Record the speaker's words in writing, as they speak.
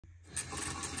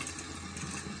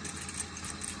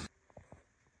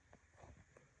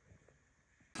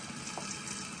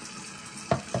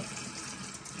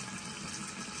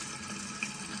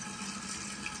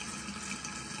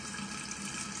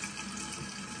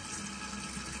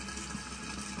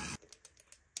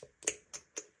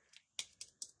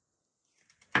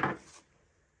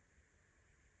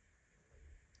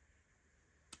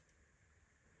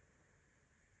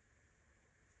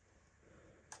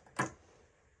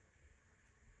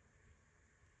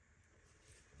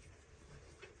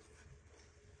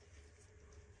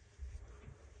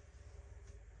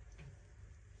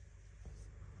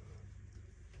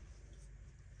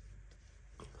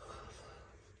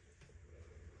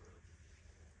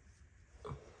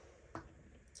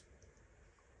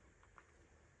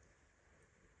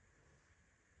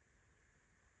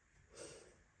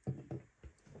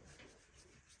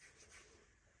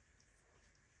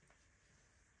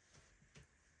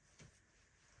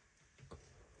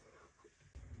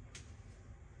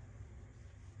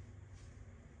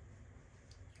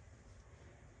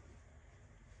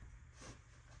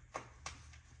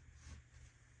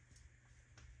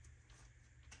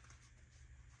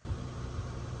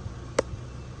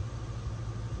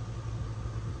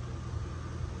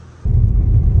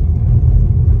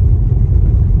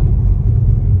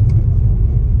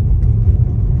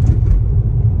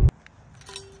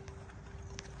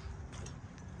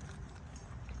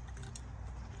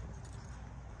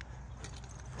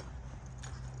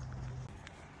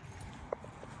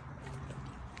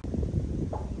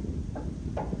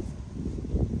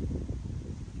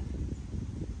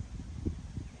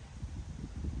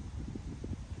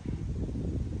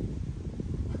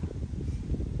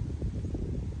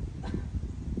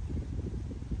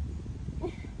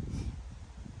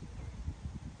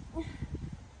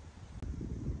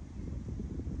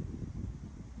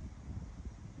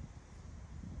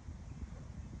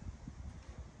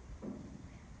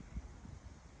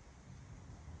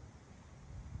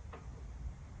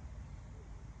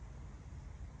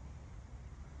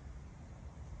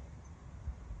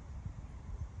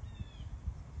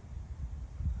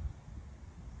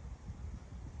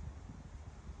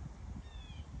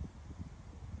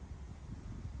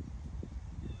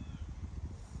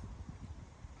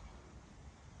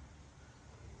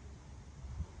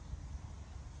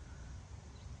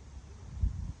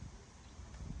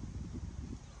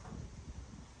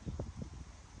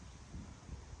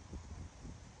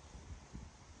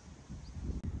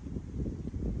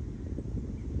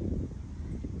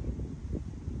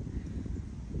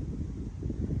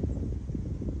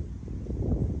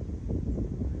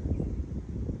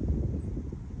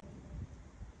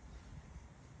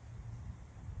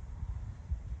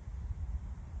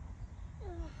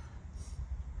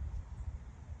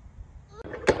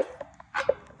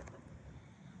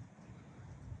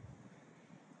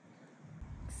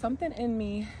something in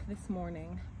me this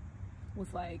morning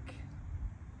was like,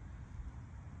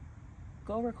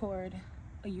 go record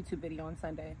a YouTube video on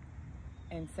Sunday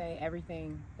and say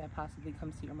everything that possibly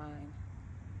comes to your mind.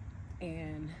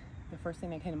 And the first thing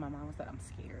that came to my mind was that I'm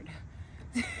scared.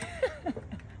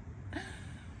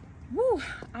 Woo,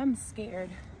 I'm scared.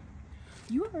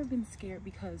 You ever been scared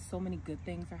because so many good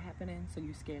things are happening, so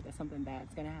you're scared that something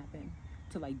bad's gonna happen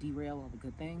to like derail all the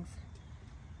good things?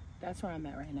 That's where I'm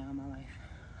at right now in my life.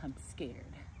 I'm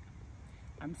scared.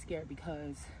 I'm scared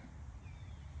because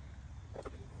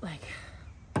like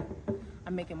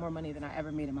I'm making more money than I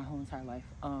ever made in my whole entire life.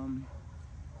 I'm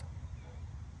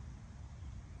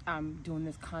doing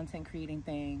this content creating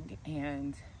thing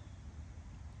and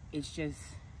it's just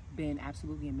been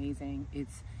absolutely amazing.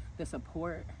 It's the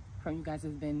support from you guys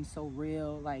has been so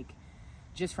real, like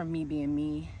just from me being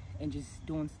me and just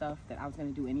doing stuff that I was gonna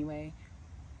do anyway.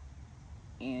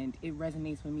 And it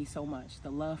resonates with me so much.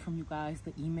 The love from you guys,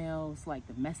 the emails, like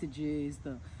the messages,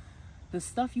 the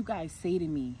stuff you guys say to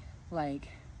me, like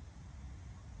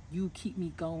you keep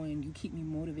me going, you keep me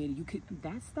motivated,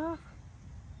 that stuff.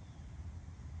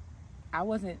 I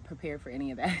wasn't prepared for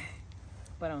any of that.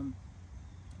 But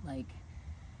like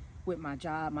with my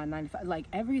job, my 9 to 5, like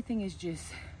everything is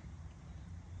just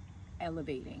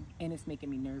elevating, and it's making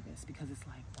me nervous because it's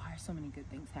like, why are so many good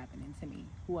things happening to me?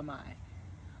 Who am I?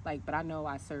 Like, but I know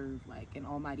I serve like an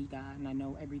almighty God, and I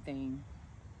know everything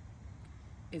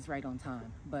is right on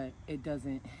time, but it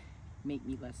doesn't make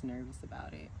me less nervous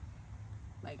about it.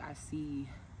 Like, I see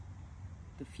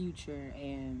the future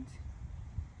and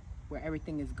where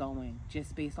everything is going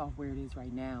just based off where it is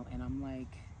right now, and I'm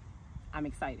like, I'm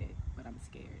excited, but I'm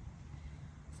scared.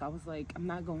 So I was like, I'm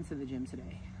not going to the gym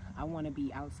today. I want to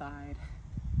be outside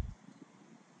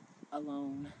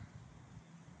alone.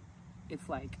 It's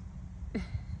like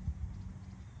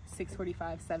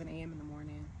 6:45, 7 a.m. in the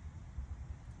morning.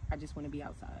 I just want to be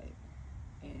outside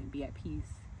and be at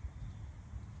peace.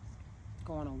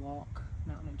 Go on a walk,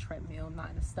 not on a treadmill,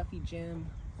 not in a stuffy gym.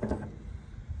 I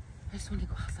just want to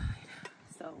go outside.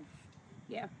 So,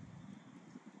 yeah.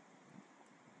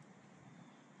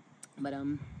 But,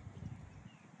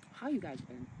 how you guys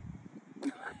been?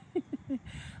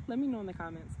 Let me know in the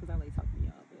comments because I like talking to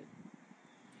y'all.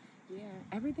 But,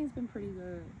 yeah, everything's been pretty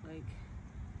good. Like,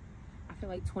 I feel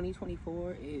like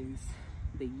 2024 is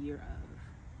the year of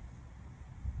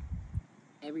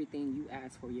everything you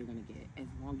ask for, you're going to get, as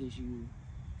long as you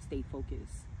stay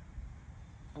focused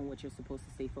on what you're supposed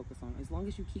to stay focused on. As long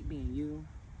as you keep being you,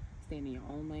 staying in your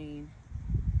own lane,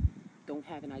 don't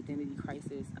have an identity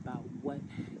crisis about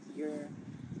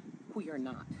who you're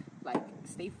not. Like,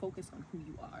 stay focused on who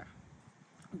you are.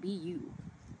 Be you.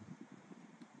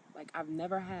 Like, I've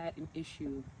never had an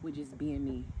issue with just being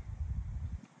me.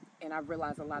 And I've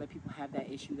realized a lot of people have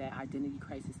that issue, that identity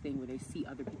crisis thing, where they see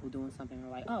other people doing something and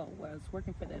they're like, oh, well, it's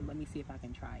working for them. Let me see if I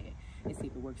can try it and see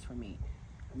if it works for me.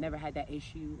 I've never had that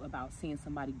issue about seeing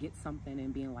somebody get something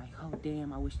and being like, oh,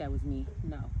 damn, I wish that was me.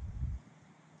 No.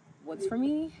 What's for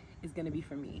me is going to be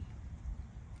for me.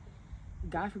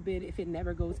 God forbid if it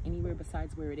never goes anywhere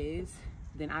besides where it is,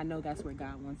 then I know that's where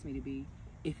God wants me to be.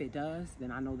 If it does,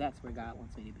 then I know that's where God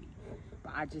wants me to be.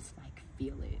 But I just like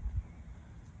feel it.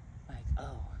 Like,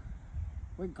 oh,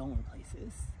 we're going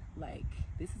places. Like,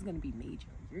 this is going to be major.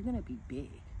 You're going to be big.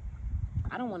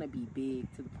 I don't want to be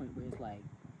big to the point where it's like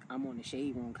I'm on the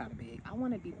shade room kind of big. I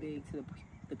want to be big to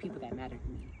the people that matter to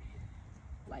me.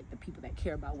 Like the people that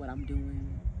care about what I'm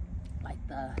doing. Like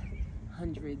the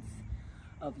hundreds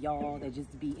of y'all that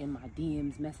just be in my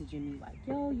DMs messaging me like,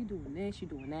 yo, you doing this, you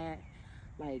doing that.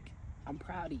 Like, I'm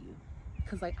proud of you.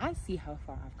 Because, like, I see how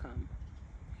far I've come.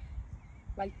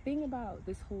 Like, thing about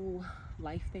this whole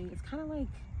life thing, it's kind of like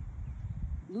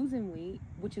losing weight,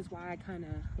 which is why I kind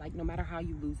of, like, no matter how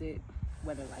you lose it,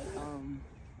 whether, like,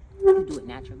 you do it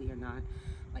naturally or not,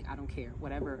 like, I don't care.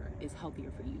 Whatever is healthier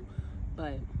for you.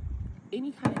 But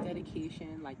any kind of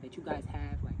dedication, like, that you guys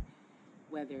have, like,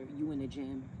 whether you in the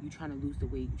gym, you trying to lose the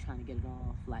weight, you trying to get it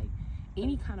off, like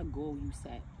any kind of goal you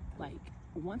set, like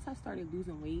once I started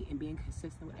losing weight and being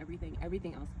consistent with everything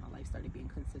else in my life started being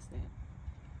consistent.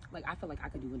 Like, I feel like I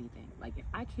could do anything. Like, if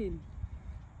I can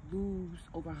lose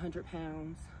over 100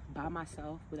 pounds by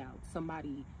myself without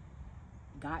somebody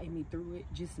guiding me through it,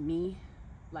 just me,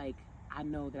 like, I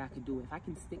know that I could do it. If I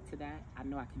can stick to that, I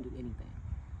know I can do anything.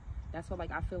 That's what,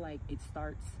 like, I feel like it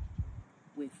starts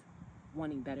with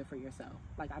wanting better for yourself.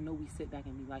 Like, I know we sit back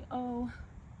and be like, oh,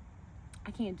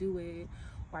 I can't do it,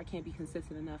 or I can't be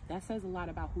consistent enough. That says a lot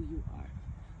about who you are.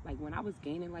 Like, when I was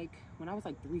gaining, like, when I was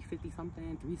like 350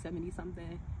 something, 370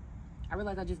 something, I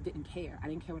realized I just didn't care. I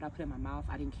didn't care what I put in my mouth.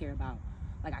 I didn't care about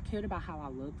Like, I cared about how I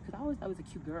looked because I always thought I was a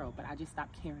cute girl, but I just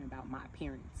stopped caring about my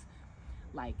appearance.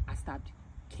 Like, I stopped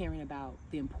caring about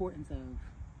the importance of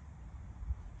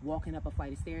walking up a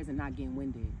flight of stairs and not getting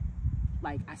winded.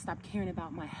 Like, I stopped caring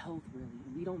about my health, really.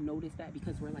 We don't notice that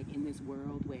because we're, like, in this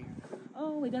world where,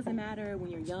 oh, it doesn't matter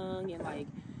when you're young and, like,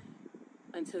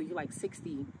 until you're, like,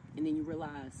 60, and then you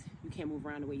realize you can't move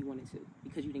around the way you wanted to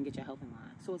because you didn't get your health in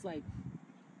line. So it's like,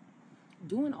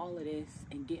 doing all of this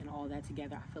and getting all that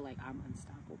together, I feel like I'm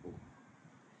unstoppable.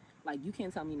 Like, you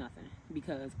can't tell me nothing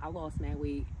because I lost mad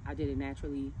weight. I did it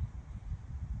naturally.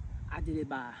 I did it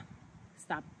by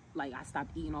I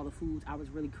stopped eating all the foods I was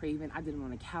really craving. I did it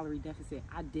on a calorie deficit.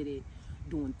 I did it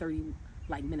doing 30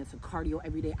 minutes of cardio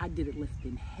every day. I did it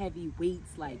lifting heavy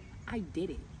weights. Like, I did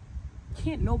it.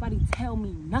 Can't nobody tell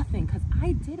me nothing because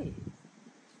I did it.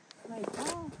 Like,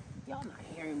 oh, y'all not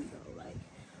hearing me though. Like,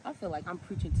 I feel like I'm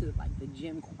preaching to like the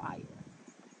gym choir.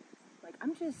 Like,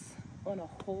 I'm just on a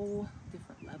whole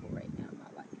different level right now in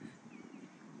my life.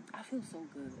 I feel so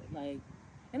good. Like,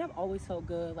 and I've always felt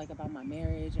good, like, about my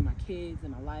marriage and my kids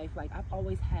and my life. Like, I've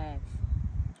always had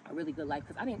a really good life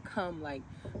because I didn't come, like,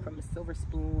 from a silver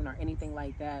spoon or anything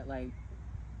like that. Like,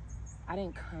 I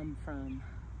didn't come from,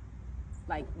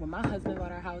 like, when my husband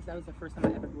bought our house, that was the first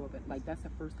time I ever grew up in. Like, that's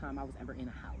the first time I was ever in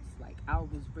a house. Like, I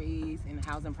was raised in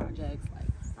housing projects. Like,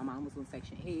 my mom was on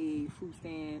Section 8, food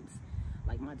stamps.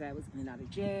 Like, my dad was in and out of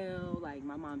jail. Like,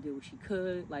 my mom did what she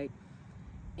could. Like,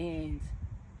 and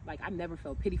like, I never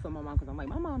felt pity for my mom because I'm like,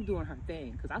 my mom doing her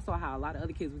thing. Because I saw how a lot of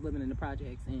other kids was living in the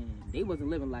projects and they wasn't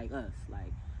living like us.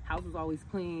 Like, house was always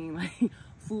clean. Like,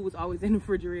 food was always in the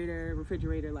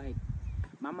refrigerator. Like,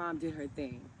 my mom did her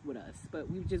thing with us. But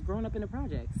we've just grown up in the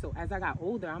projects. So as I got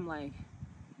older, I'm like,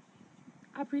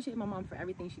 I appreciate my mom for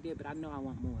everything she did, but I know I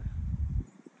want more.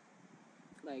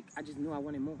 Like, I just knew I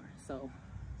wanted more. So,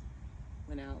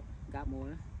 went out, got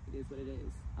more. It is what it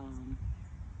is.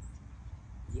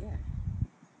 Yeah.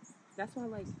 That's why,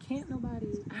 like, can't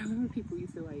nobody, I remember people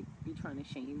used to, like, be trying to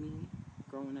shame me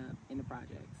growing up in the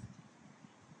projects.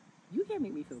 You can't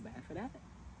make me feel bad for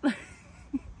that.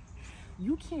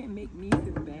 You can't make me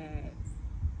feel bad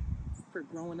for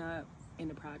growing up in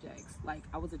the projects. Like,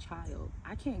 I was a child.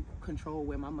 I can't control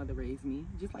where my mother raised me,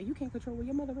 just like you can't control where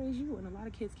your mother raised you, and a lot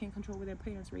of kids can't control where their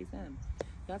parents raised them.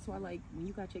 That's why, like, when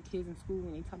you got your kids in school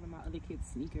and they talking about other kids'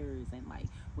 sneakers and, like,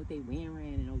 what they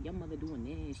wearing and, oh, your mother doing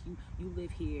this, you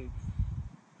live here.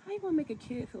 How you gonna make a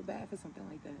kid feel bad for something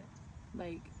like that?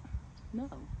 Like, no.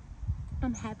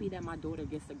 I'm happy that my daughter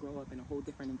gets to grow up in a whole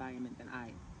different environment than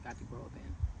I got to grow up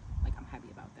in. Like, I'm happy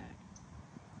about that.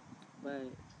 But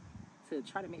to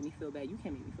try to make me feel bad, you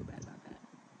can't make me feel bad about that.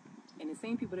 And the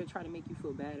same people that try to make you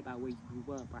feel bad about where you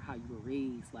grew up or how you were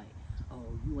raised, like,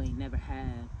 oh, you ain't never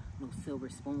had no silver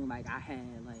spoon like I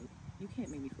had. Like, you can't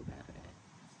make me feel bad for that.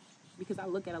 Because I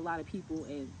look at a lot of people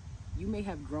and you may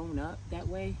have grown up that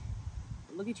way,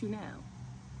 but look at you now.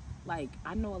 Like,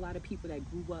 I know a lot of people that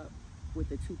grew up with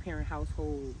the 2-parent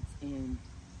households and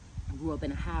grew up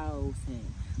in a house and,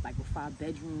 like, with 5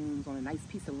 bedrooms on a nice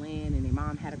piece of land, and their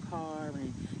mom had a car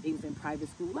and they was in private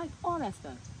school, like, all that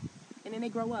stuff. And then they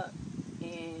grow up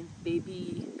and they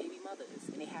be baby mothers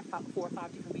and they have 4 or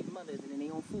 5 different baby mothers, and then they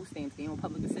own food stamps, they own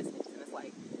public assistance, and it's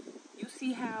like, you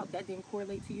see how that didn't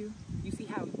correlate to you? You see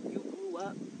how you grew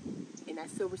up and that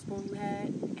silver spoon you had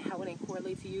and how it didn't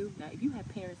correlate to you? Now, if you have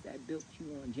parents that built you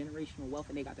on generational wealth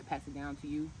and they got to pass it down to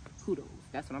you, kudos.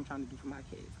 That's what I'm trying to do for my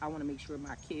kids. I want to make sure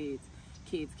my kids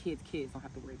don't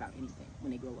have to worry about anything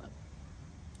when they grow up.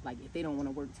 Like, if they don't want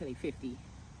to work till they 50,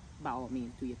 by all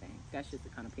means, do your thing. That's just the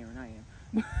kind of parent I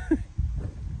am.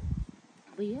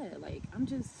 But yeah, like, I'm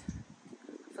feeling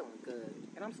good.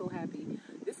 And I'm so happy.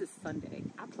 This is Sunday.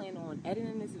 I plan on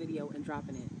editing this video and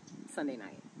dropping it Sunday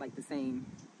night. Like, the same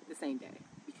day.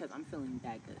 Because I'm feeling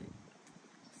that good.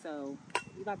 So,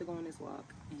 we about to go on this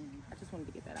walk. And I just wanted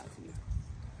to get that out to you.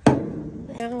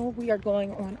 Now, we are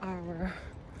going on our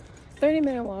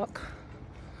 30-minute walk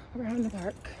around the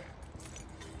park.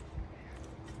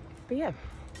 But yeah,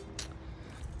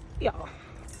 y'all,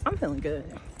 I'm feeling good.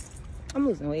 I'm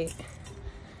losing weight.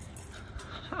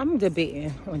 I'm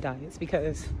debating on diets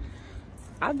because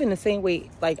I've been the same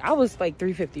weight. Like, I was like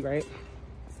 350, right?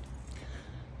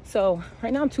 So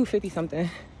right now I'm 250 something.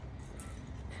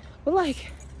 But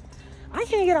like, I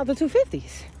can't get out the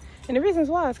 250s. And the reason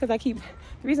why is because I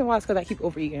keep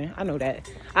overeating. I know that.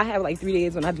 I have like 3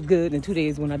 days when I do good and 2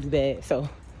 days when I do bad. So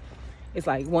it's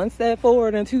like 1 step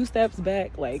forward and 2 steps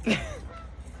back. Like,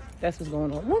 that's what's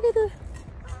going on. Look at the...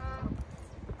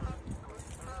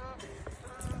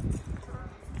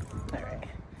 All right.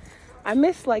 I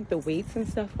miss like the weights and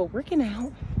stuff, but working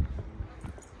out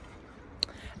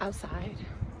outside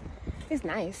It's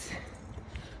nice.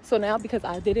 So now because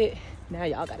I did it, now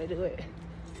y'all gotta do it.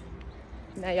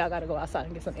 Now y'all gotta go outside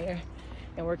and get some air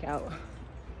and work out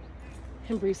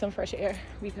and breathe some fresh air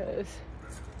because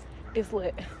it's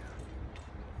lit.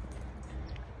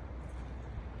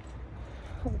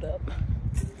 Hold up.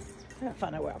 I gotta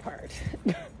find out where I parked.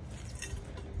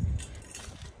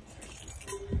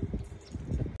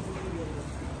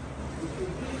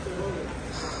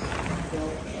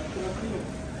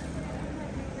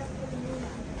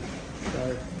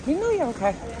 You know you're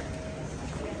okay.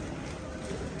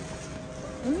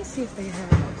 Let me see if they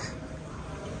have.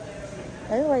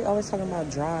 Everybody always talking about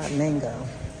dried mango.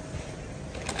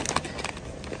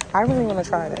 I really want to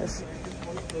try this.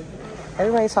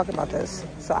 Everybody's talking about this,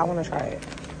 so I want to try it.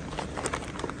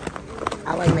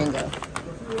 I like mango.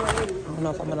 I don't know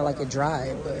if I'm gonna like it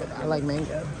dry, but I like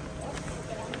mango.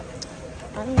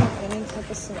 I don't want any type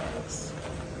of snacks.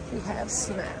 We have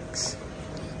snacks.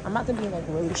 I'm about to be like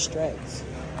really strict.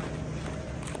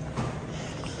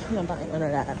 I'm not buying none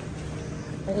of that.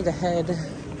 I need to head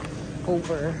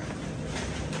over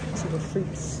to the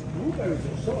fruits and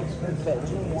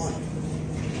veggies.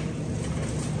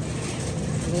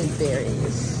 I need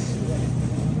berries.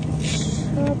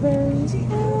 Strawberries.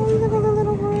 Oh, look at the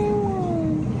little green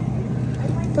one.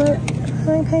 But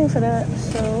I ain't paying for that,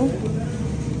 so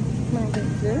I'm gonna get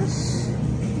this.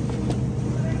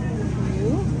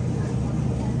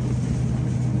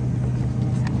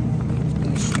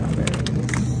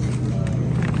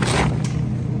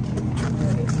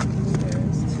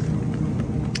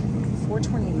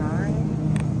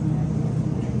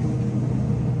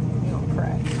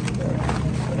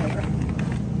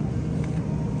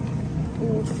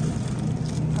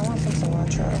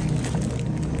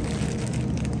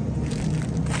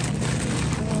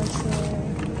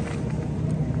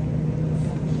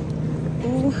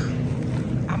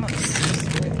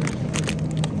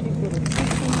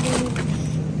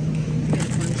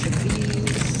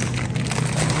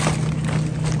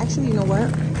 You know what?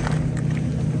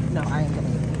 No, I ain't gonna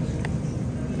get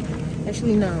these.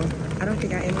 Actually, no. I don't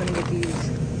think I am gonna get these.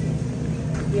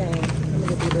 Yeah, I'm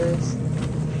gonna do this.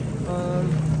 I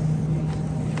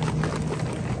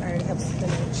already have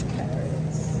spinach,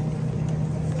 carrots.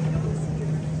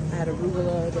 I had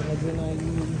arugula that I did not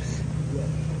use.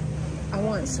 I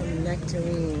want some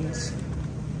nectarines.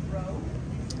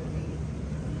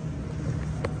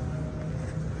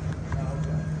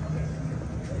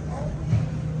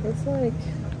 It's like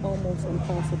almost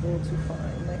impossible to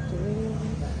find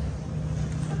nectarines.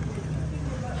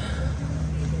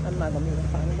 I'm not gonna be able to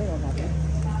find them. They don't have it.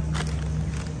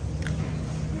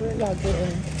 Where y'all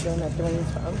getting your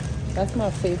nectarines from? That's my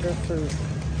favorite fruit.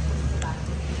 I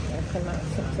cannot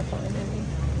seem to find any.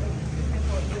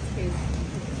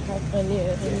 Have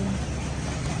onion.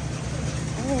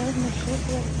 Oh, I have my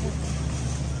sugar.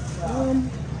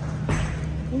 I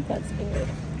think that's it.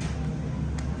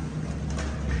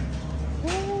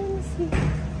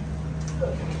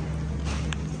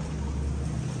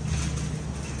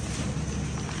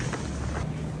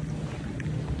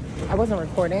 I wasn't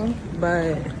recording,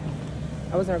 but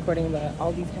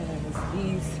Aldi's has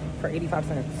these for 85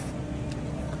 cents.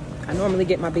 I normally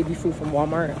get my baby food from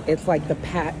Walmart. It's like the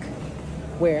pack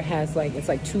where it has like, it's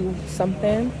like 2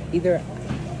 something. Either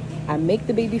I make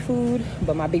the baby food,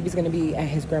 but my baby's gonna be at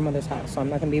his grandmother's house, so I'm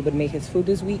not gonna be able to make his food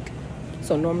this week.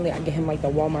 So normally I get him like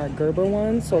the Walmart Gerber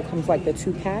ones. So it comes like the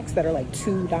 2 packs that are like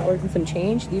 $2 and some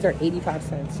change. These are 85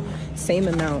 cents. Same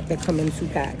amount that come in 2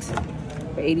 packs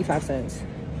for 85 cents.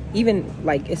 Even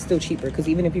like it's still cheaper because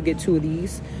even if you get 2 of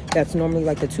these, that's normally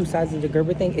like the 2 sizes of the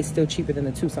Gerber thing, it's still cheaper than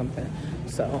the 2 something.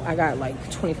 So I got like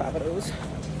 25 of those.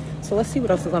 So let's see what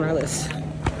else is on our list.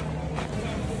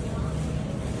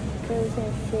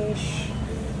 Frozen fish.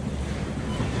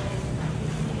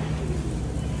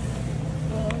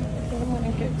 I'm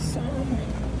gonna get some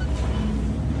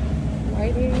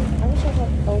whiting. I wish I had,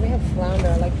 oh, they have flounder.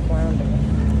 I like flounder.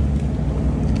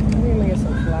 I'm gonna get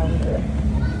some flounder.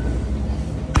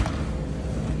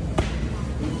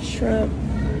 Shrimp.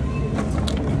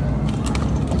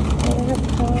 Oh, they have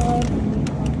cod.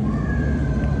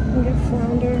 I'm gonna get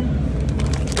flounder.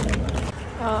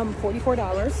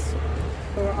 $44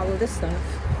 for all of this stuff.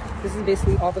 This is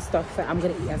basically all the stuff that I'm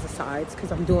gonna eat as a sides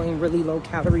because I'm doing really low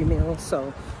calorie meals.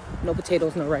 So no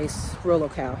potatoes, no rice, real low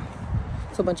cal.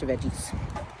 So a bunch of veggies.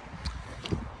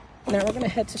 Now we're gonna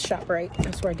head to ShopRite.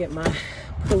 That's where I get my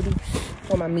produce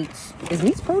or my meats. Is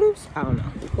meats produce? I don't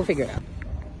know. We'll figure it out.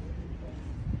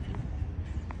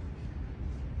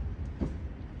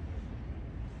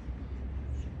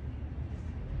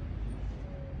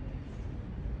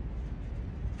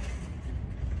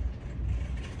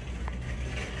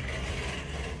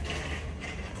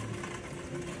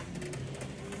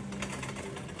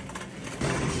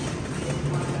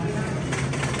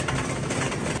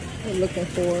 looking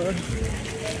for.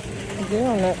 Get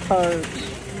on that card.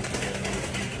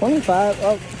 25.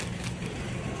 Oh,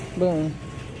 boom.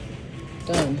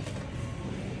 Done.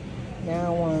 Now I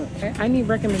want. I need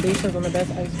recommendations on the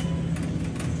best ice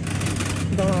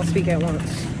cream. Don't all speak at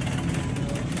once.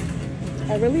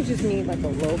 I really just need like a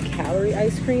low calorie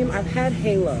ice cream. I've had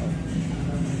Halo,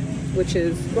 which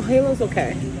is, well, Halo's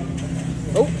okay.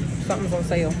 Oh, something's on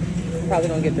sale. Probably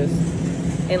gonna get this.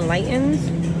 Enlightened.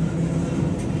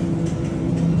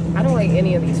 I don't like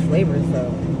any of these flavors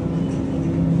though.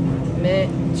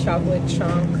 Mint, chocolate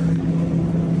chunk.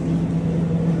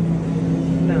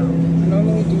 No, I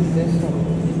normally do this one.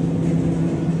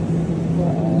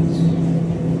 But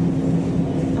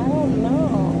I don't know.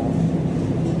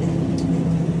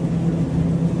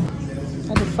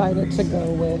 I decided to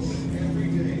go with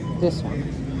this one.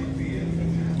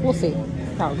 We'll see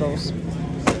how it goes.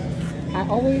 I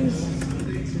always,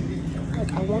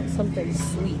 like, I want something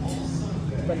sweet,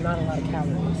 but not a lot of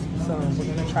calories. So we're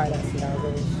gonna try that, see how it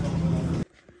goes.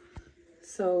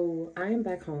 So I am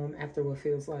back home after what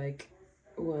feels like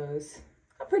was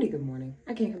a pretty good morning.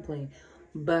 I can't complain.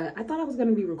 But I thought I was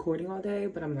gonna be recording all day,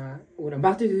 but I'm not. What I'm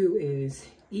about to do is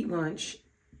eat lunch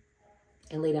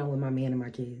and lay down with my man and my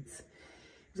kids.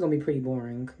 It's gonna be pretty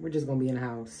boring. We're just gonna be in the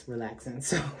house relaxing.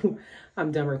 So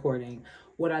I'm done recording.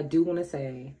 What I do wanna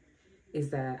say is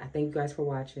that I thank you guys for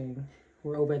watching.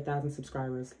 We're over 1,000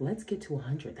 subscribers. Let's get to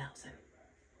 100,000.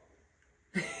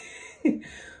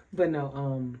 But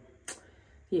no,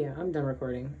 yeah, I'm done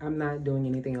recording. I'm not doing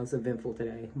anything else eventful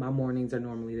today. My mornings are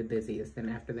normally the busiest, and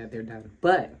after that, they're done.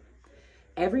 But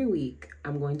every week,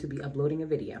 I'm going to be uploading a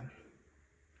video.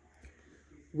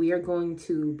 We are going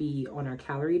to be on our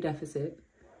calorie deficit,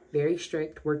 very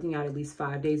strict, working out at least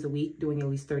 5 days a week, doing at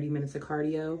least 30 minutes of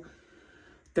cardio,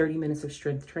 30 minutes of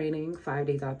strength training, 5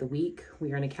 days out the week.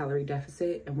 We are in a calorie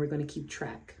deficit, and we're going to keep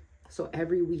track. So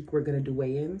every week, we're going to do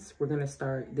weigh-ins. We're going to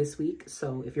start this week.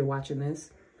 So if you're watching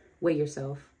this, weigh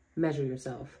yourself, measure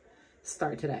yourself,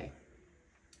 start today.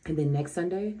 And then next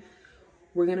Sunday,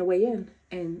 we're gonna weigh in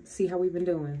and see how we've been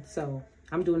doing. So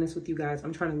I'm doing this with you guys.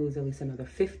 I'm trying to lose at least another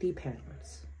 50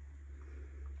 pounds.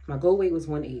 My goal weight was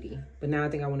 180, but now I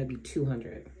think I wanna be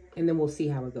 200. And then we'll see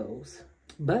how it goes.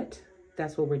 But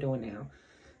that's what we're doing now.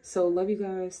 So love you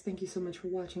guys. Thank you so much for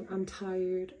watching. I'm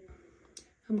tired.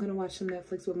 I'm gonna watch some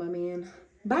Netflix with my man.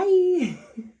 Bye.